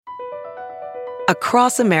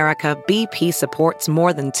Across America, BP supports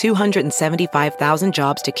more than 275,000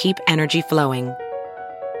 jobs to keep energy flowing.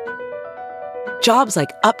 Jobs like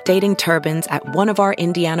updating turbines at one of our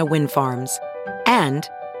Indiana wind farms and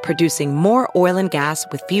producing more oil and gas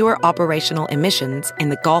with fewer operational emissions in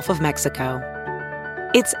the Gulf of Mexico.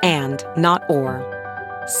 It's and, not or.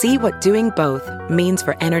 See what doing both means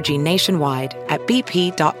for energy nationwide at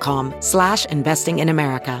bp.com/investing in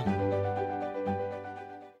America.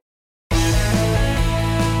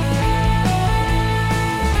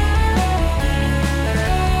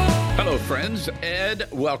 Hello, friends. Ed,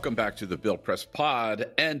 welcome back to the Bill Press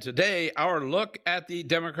Pod. And today, our look at the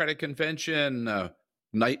Democratic Convention,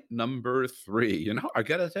 night number 3. You know, I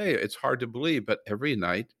got to tell you, it's hard to believe, but every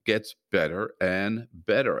night gets better and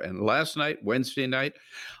better. And last night, Wednesday night,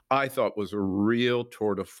 I thought was a real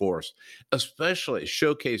tour de force, especially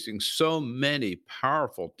showcasing so many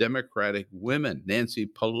powerful Democratic women: Nancy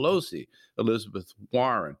Pelosi, Elizabeth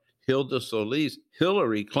Warren, Hilda Solis,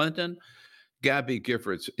 Hillary Clinton, Gabby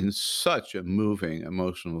Giffords, in such a moving,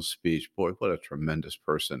 emotional speech. Boy, what a tremendous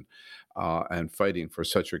person, and fighting for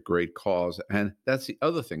such a great cause. And that's the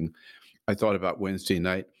other thing I thought about Wednesday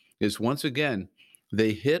night is, once again,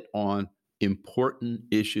 they hit on important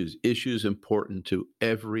issues important to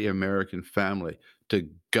every American family,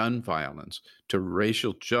 to gun violence, to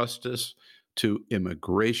racial justice, to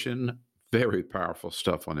immigration. Very powerful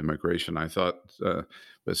stuff on immigration. I thought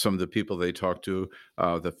with some of the people they talked to,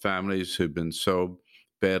 the families who've been so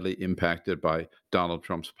badly impacted by Donald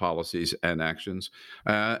Trump's policies and actions,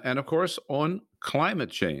 and of course on climate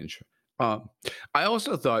change. I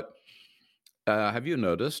also thought, have you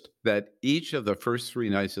noticed that each of the first 3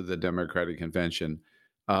 nights of the Democratic Convention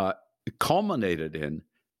led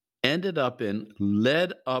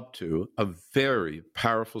up to a very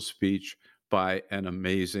powerful speech by an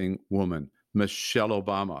amazing woman: Michelle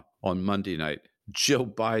Obama on Monday night, Joe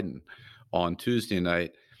Biden on Tuesday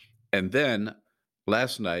night, and then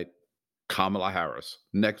last night, Kamala Harris,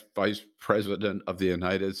 next Vice President of the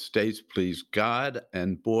United States, please God.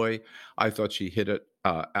 And boy, I thought she hit it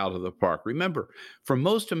out of the park. Remember, for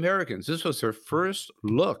most Americans, this was her first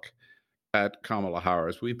look at Kamala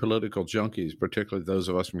Harris. We political junkies, particularly those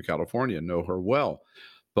of us from California, know her well.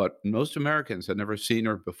 But most Americans had never seen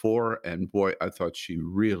her before, and boy, I thought she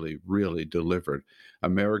really, really delivered.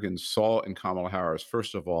 Americans saw in Kamala Harris,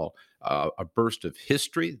 first of all, a burst of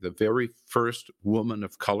history, the very first woman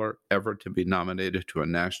of color ever to be nominated to a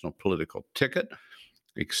national political ticket.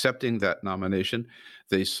 Accepting that nomination,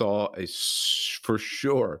 they saw for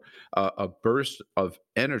sure a burst of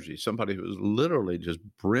energy, somebody who was literally just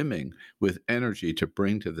brimming with energy to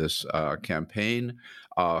bring to this campaign.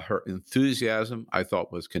 Her enthusiasm, I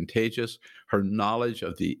thought, was contagious. Her knowledge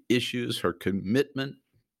of the issues, her commitment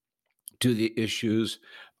to the issues,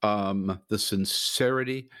 the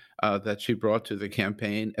sincerity that she brought to the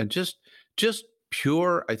campaign, and just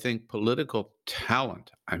pure, I think, political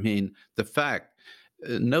talent. I mean, the fact,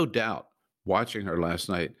 no doubt, watching her last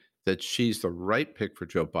night, that she's the right pick for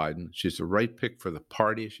Joe Biden. She's the right pick for the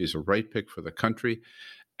party. She's the right pick for the country.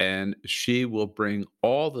 And she will bring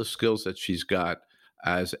all the skills that she's got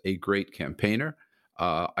as a great campaigner,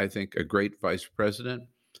 I think a great vice president.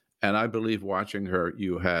 And I believe watching her,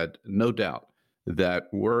 you had no doubt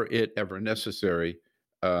that were it ever necessary,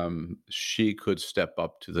 she could step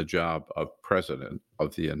up to the job of president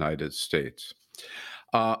of the United States.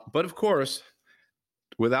 But of course,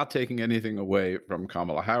 without taking anything away from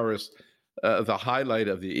Kamala Harris, the highlight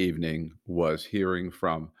of the evening was hearing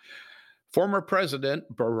from former President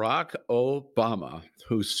Barack Obama,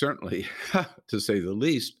 who certainly, to say the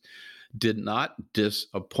least, did not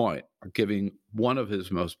disappoint, giving one of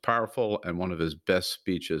his most powerful and one of his best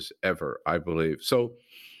speeches ever, I believe. So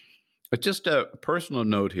just a personal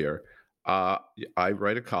note here. I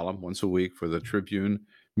write a column once a week for the Tribune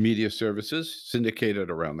Media Services,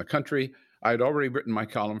 syndicated around the country. I'd already written my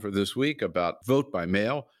column for this week about vote by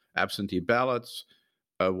mail, absentee ballots,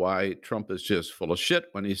 why Trump is just full of shit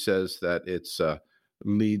when he says that it's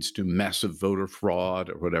leads to massive voter fraud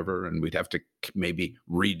or whatever, and we'd have to maybe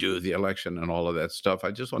redo the election and all of that stuff. I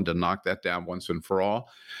just wanted to knock that down once and for all.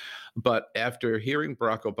 But after hearing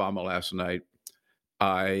Barack Obama last night,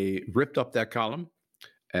 I ripped up that column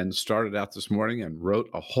and started out this morning and wrote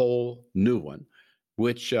a whole new one,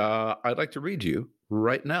 which I'd like to read to you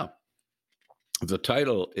right now. The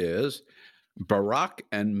title is Barack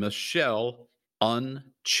and Michelle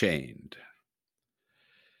Unchained.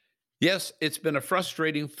 Yes, it's been a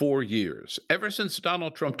frustrating 4 years. Ever since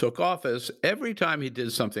Donald Trump took office, every time he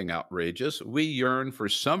did something outrageous, we yearn for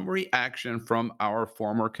some reaction from our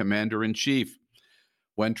former commander-in-chief.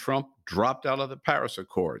 when Trump dropped out of the Paris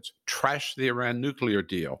Accords, trashed the Iran nuclear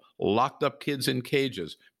deal, locked up kids in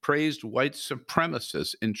cages, praised white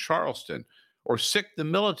supremacists in Charleston, or sicked the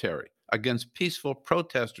military against peaceful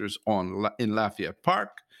protesters in Lafayette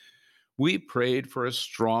Park, we prayed for a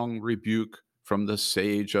strong rebuke from the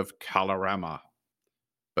sage of Kalorama.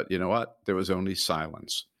 But you know what? There was only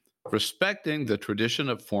silence. Respecting the tradition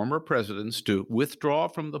of former presidents to withdraw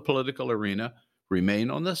from the political arena,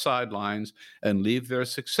 remain on the sidelines, and leave their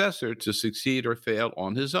successor to succeed or fail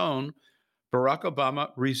on his own, Barack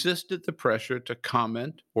Obama resisted the pressure to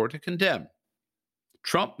comment or to condemn.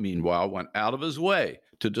 Trump, meanwhile, went out of his way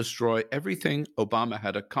to destroy everything Obama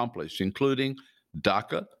had accomplished, including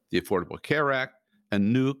DACA, the Affordable Care Act,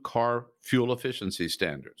 and new car fuel efficiency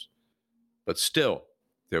standards. But still,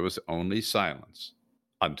 there was only silence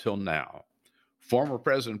until now. Former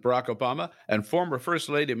President Barack Obama and former First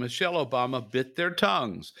Lady Michelle Obama bit their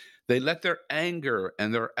tongues. They let their anger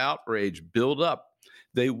and their outrage build up.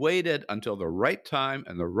 They waited until the right time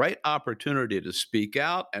and the right opportunity to speak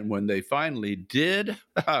out, and when they finally did,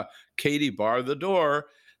 Katie barred the door.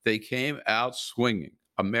 They came out swinging.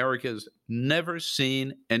 America's never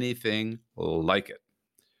seen anything like it.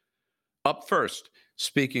 Up first,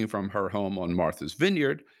 speaking from her home on Martha's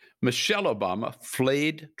Vineyard, Michelle Obama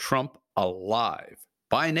flayed Trump alive,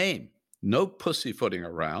 by name, no pussyfooting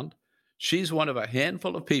around. She's one of a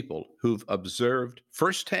handful of people who've observed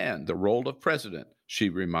firsthand the role of president, she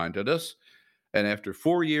reminded us. And after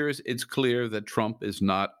 4 years, it's clear that Trump is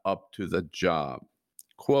not up to the job.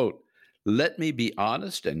 Quote, "Let me be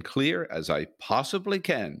honest and clear as I possibly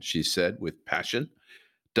can," she said with passion.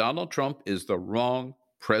 "Donald Trump is the wrong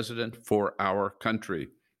president for our country."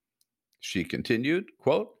 She continued,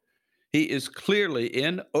 quote, "He is clearly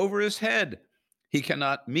in over his head. He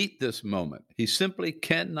cannot meet this moment. He simply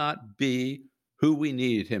cannot be who we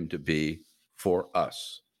need him to be for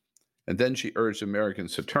us." And then she urged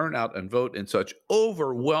Americans to turn out and vote in such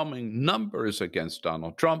overwhelming numbers against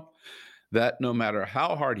Donald Trump that no matter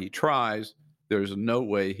how hard he tries, there's no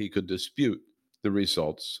way he could dispute the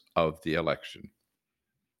results of the election.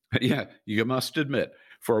 Yeah, you must admit,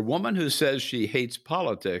 for a woman who says she hates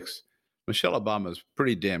politics, Michelle Obama is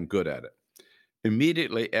pretty damn good at it.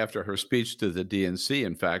 Immediately after her speech to the DNC,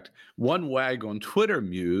 in fact, one wag on Twitter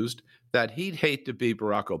mused that he'd hate to be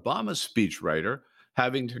Barack Obama's speechwriter,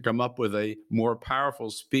 having to come up with a more powerful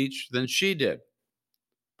speech than she did.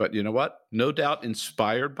 But you know what? No doubt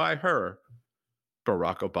inspired by her,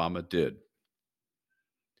 Barack Obama did.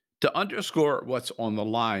 To underscore what's on the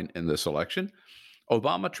line in this election,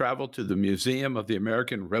 Obama traveled to the Museum of the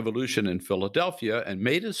American Revolution in Philadelphia and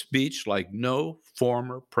made a speech like no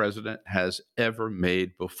former president has ever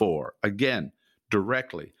made before. Again,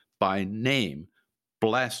 directly, by name,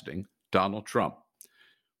 blasting Donald Trump.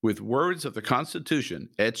 With words of the Constitution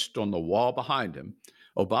etched on the wall behind him,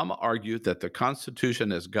 Obama argued that the Constitution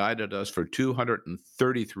has guided us for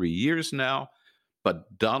 233 years now,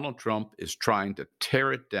 but Donald Trump is trying to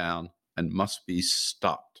tear it down and must be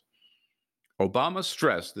stopped. Obama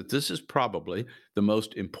stressed that this is probably the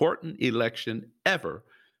most important election ever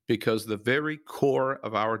because the very core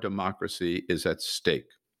of our democracy is at stake.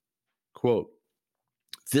 Quote,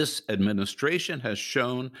 "This administration has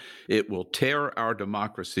shown it will tear our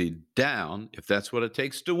democracy down if that's what it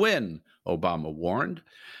takes to win," Obama warned.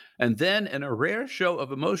 And then, in a rare show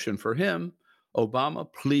of emotion for him,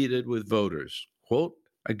 Obama pleaded with voters, quote,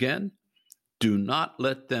 again, "Do not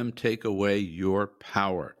let them take away your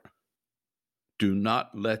power. Do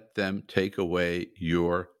not let them take away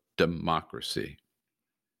your democracy."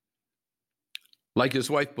 Like his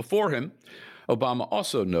wife before him, Obama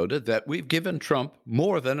also noted that we've given Trump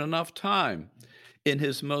more than enough time. In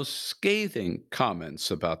his most scathing comments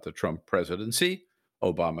about the Trump presidency,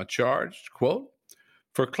 Obama charged, quote,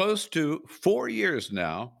 "For close to 4 years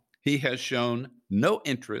now, he has shown no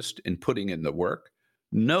interest in putting in the work,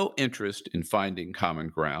 no interest in finding common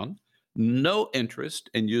ground, no interest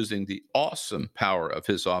in using the awesome power of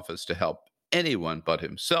his office to help anyone but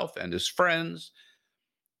himself and his friends,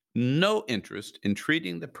 no interest in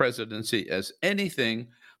treating the presidency as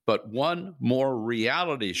anything but one more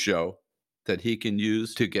reality show that he can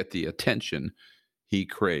use to get the attention he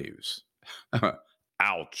craves."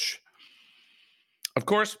 Ouch. Of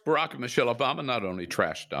course, Barack and Michelle Obama not only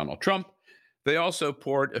trashed Donald Trump, they also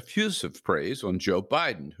poured effusive praise on Joe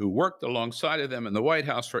Biden, who worked alongside of them in the White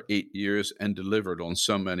House for 8 years and delivered on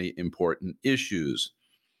so many important issues.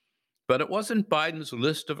 But it wasn't Biden's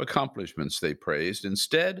list of accomplishments they praised.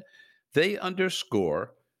 Instead, they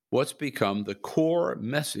underscore what's become the core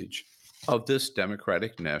message of this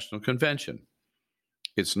Democratic National Convention.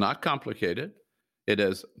 It's not complicated. It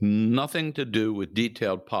has nothing to do with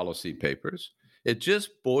detailed policy papers. It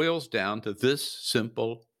just boils down to this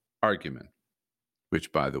simple argument,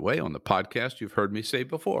 which, by the way, on the podcast, you've heard me say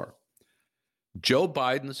before. Joe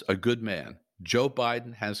Biden's a good man. Joe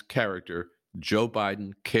Biden has character. Joe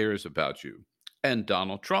Biden cares about you. And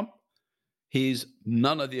Donald Trump, he's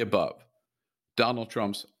none of the above. Donald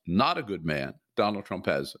Trump's not a good man. Donald Trump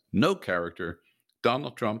has no character.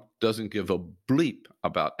 Donald Trump doesn't give a bleep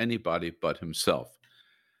about anybody but himself.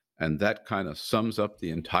 And that kind of sums up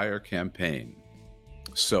the entire campaign.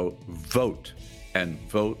 So vote, and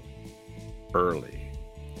vote early.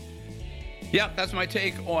 Yeah, that's my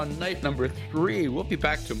take on night number 3. We'll be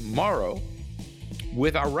back tomorrow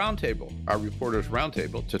with our roundtable, our reporters'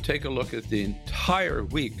 roundtable, to take a look at the entire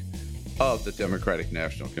week of the Democratic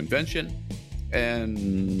National Convention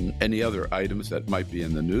and any other items that might be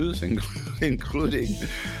in the news, including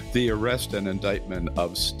the arrest and indictment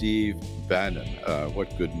of Steve Bannon.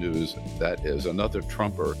 What good news that is. Another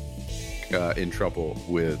Trumper in trouble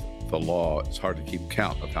with the law. It's hard to keep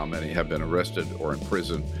count of how many have been arrested or in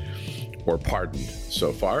prison or pardoned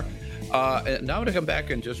so far. And now I'm going to come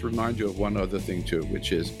back and just remind you of one other thing, too,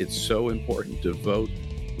 which is it's so important to vote.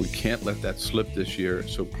 We can't let that slip this year.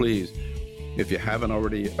 So please, if you haven't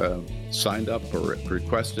already signed up or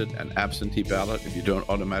requested an absentee ballot, if you don't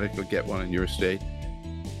automatically get one in your state,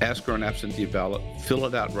 ask for an absentee ballot, fill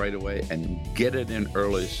it out right away, and get it in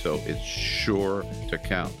early so it's sure to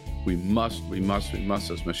count. We must,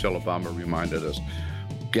 as Michelle Obama reminded us,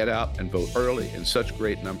 get out and vote early in such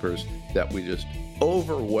great numbers that we just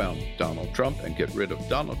overwhelm Donald Trump and get rid of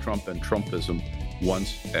Donald Trump and Trumpism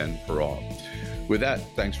once and for all. With that,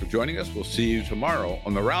 thanks for joining us. We'll see you tomorrow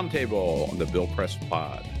on the Roundtable on the Bill Press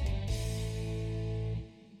Pod.